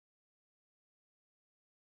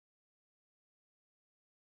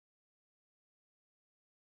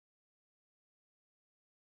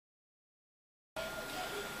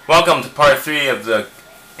Welcome to part 3 of the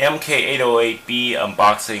MK808B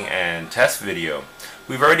unboxing and test video.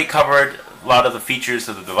 We've already covered a lot of the features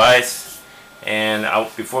of the device, and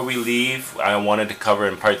before we leave, I wanted to cover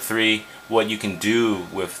in part 3 what you can do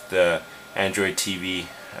with the Android TV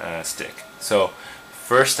stick. So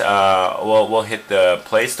first we'll hit the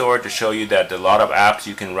Play Store to show you that a lot of apps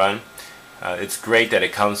you can run. It's great that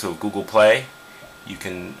it comes with Google Play. You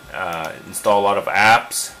can install a lot of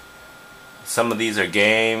apps. Some of these are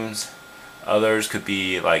games, others could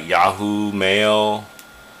be like Yahoo Mail.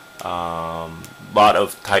 Lot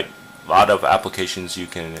of applications you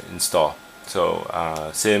can install. So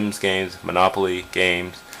Sims games, Monopoly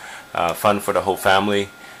games, fun for the whole family.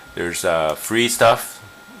 There's free stuff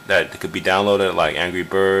that could be downloaded like Angry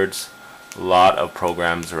Birds, a lot of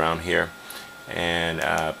programs around here, and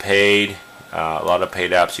paid, a lot of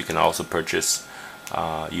paid apps you can also purchase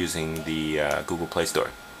using the Google Play Store.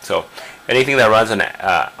 So anything that runs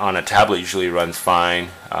on a tablet usually runs fine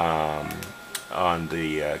on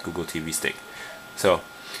the Google TV stick. So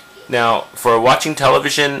now for watching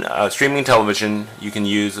television, streaming television, you can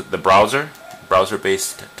use the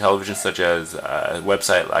browser-based television, such as a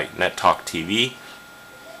website like NetTalk TV.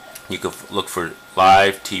 You could look for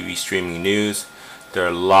live TV streaming news. There are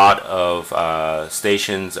a lot of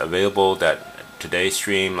stations available that today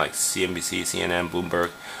stream, like CNBC, CNN, Bloomberg.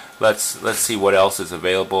 Let's see what else is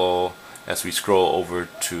available as we scroll over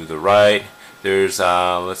to the right. There's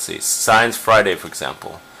let's see, Science Friday, for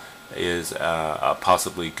example, is a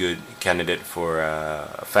possibly good candidate for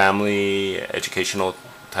a family educational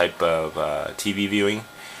type of TV viewing,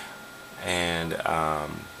 and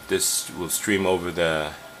this will stream over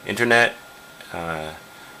the internet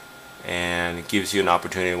and it gives you an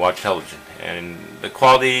opportunity to watch television. And the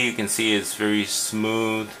quality, you can see, is very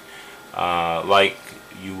smooth, like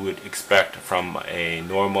you would expect from a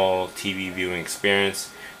normal TV viewing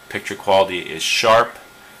experience. Picture quality is sharp.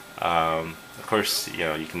 Of course,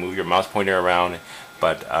 you can move your mouse pointer around,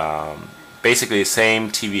 but basically the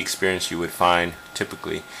same TV experience you would find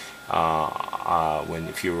typically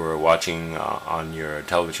if you were watching on your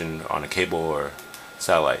television on a cable or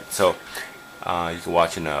satellite. So you can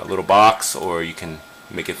watch in a little box, or you can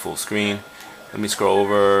make it full screen. Let me scroll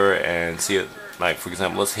over and see it. Like, for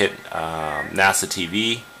example, let's hit NASA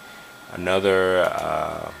TV, another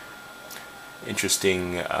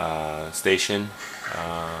interesting station.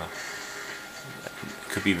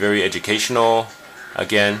 Could be very educational.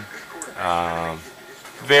 Again,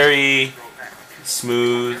 very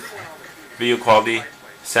smooth video quality.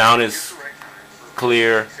 Sound is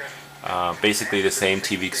clear. Basically the same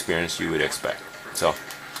TV experience you would expect. So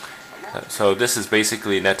this is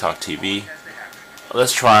basically NetTalk TV.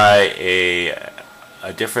 Let's try a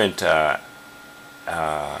different app.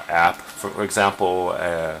 For example,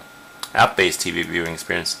 app-based TV viewing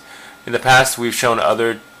experience. In the past, we've shown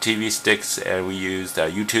other TV sticks, and we used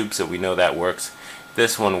YouTube, so we know that works.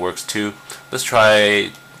 This one works too. Let's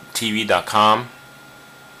try TV.com,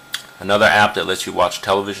 another app that lets you watch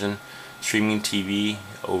television, streaming TV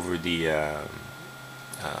over the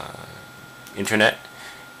internet.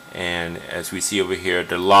 And as we see over here,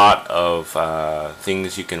 there are a lot of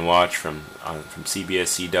things you can watch from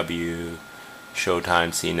CBS, CW,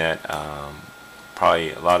 Showtime, CNET.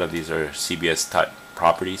 Probably a lot of these are CBS type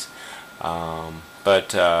properties.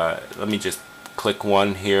 But let me just click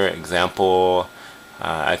one here. Example.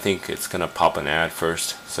 I think it's gonna pop an ad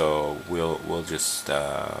first, so we'll just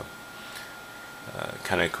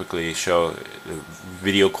kind of quickly show the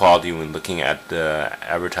video quality when looking at the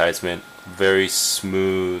advertisement. Very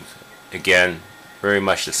smooth, again, very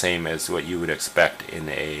much the same as what you would expect in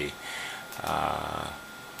a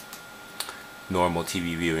normal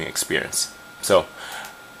TV viewing experience. So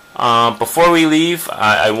before we leave,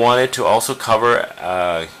 I wanted to also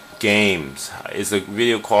cover games. Is the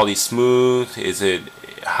video quality smooth? Is it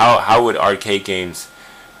how would arcade games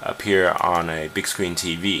appear on a big screen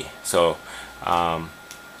TV? So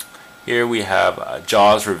here we have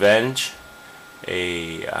Jaws Revenge,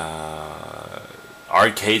 a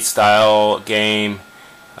arcade style game.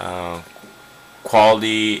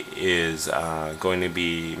 Quality is going to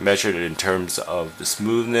be measured in terms of the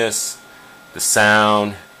smoothness, the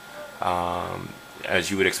sound, as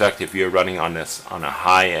you would expect if you're running on a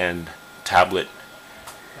high-end tablet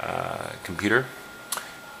computer.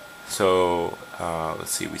 So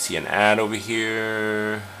let's see, we see an ad over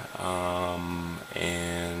here,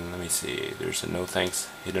 and let me see, there's a no thanks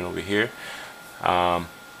hidden over here.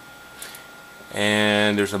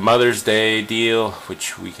 And there's a Mother's Day deal,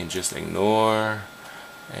 which we can just ignore,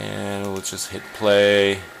 and we'll just hit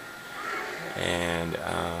play, and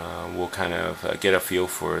we'll kind of get a feel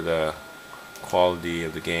for the quality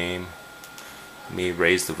of the game. Let me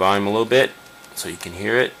raise the volume a little bit so you can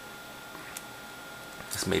hear it.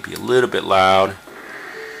 This may be a little bit loud.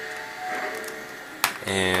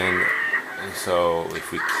 And so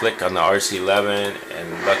if we click on the RC11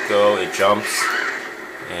 and let go, it jumps.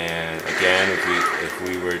 And again, if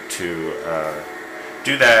we were to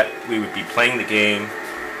do that, we would be playing the game.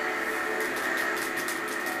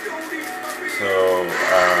 So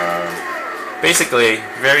basically,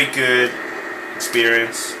 very good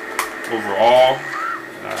experience overall.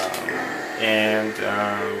 And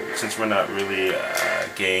since we're not really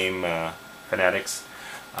game fanatics,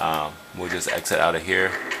 we'll just exit out of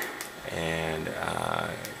here and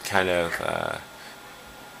kind of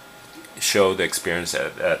show the experience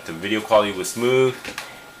that the video quality was smooth,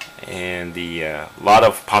 and the lot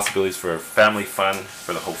of possibilities for family fun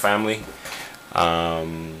for the whole family.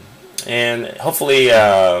 And hopefully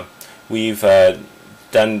we've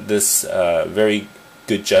done this very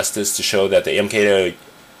good justice to show that the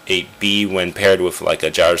MK808B, when paired with like a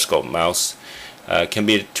gyroscope mouse, can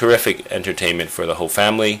be a terrific entertainment for the whole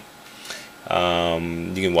family.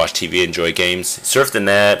 You can watch TV, enjoy games, surf the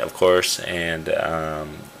net, of course, and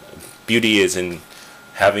beauty is in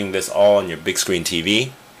having this all on your big screen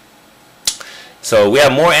TV. So we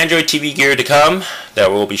have more Android TV gear to come that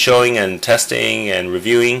we'll be showing and testing and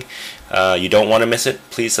reviewing. You don't want to miss it.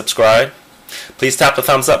 Please subscribe. Please tap the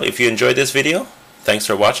thumbs up if you enjoyed this video. Thanks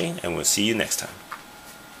for watching, and we'll see you next time.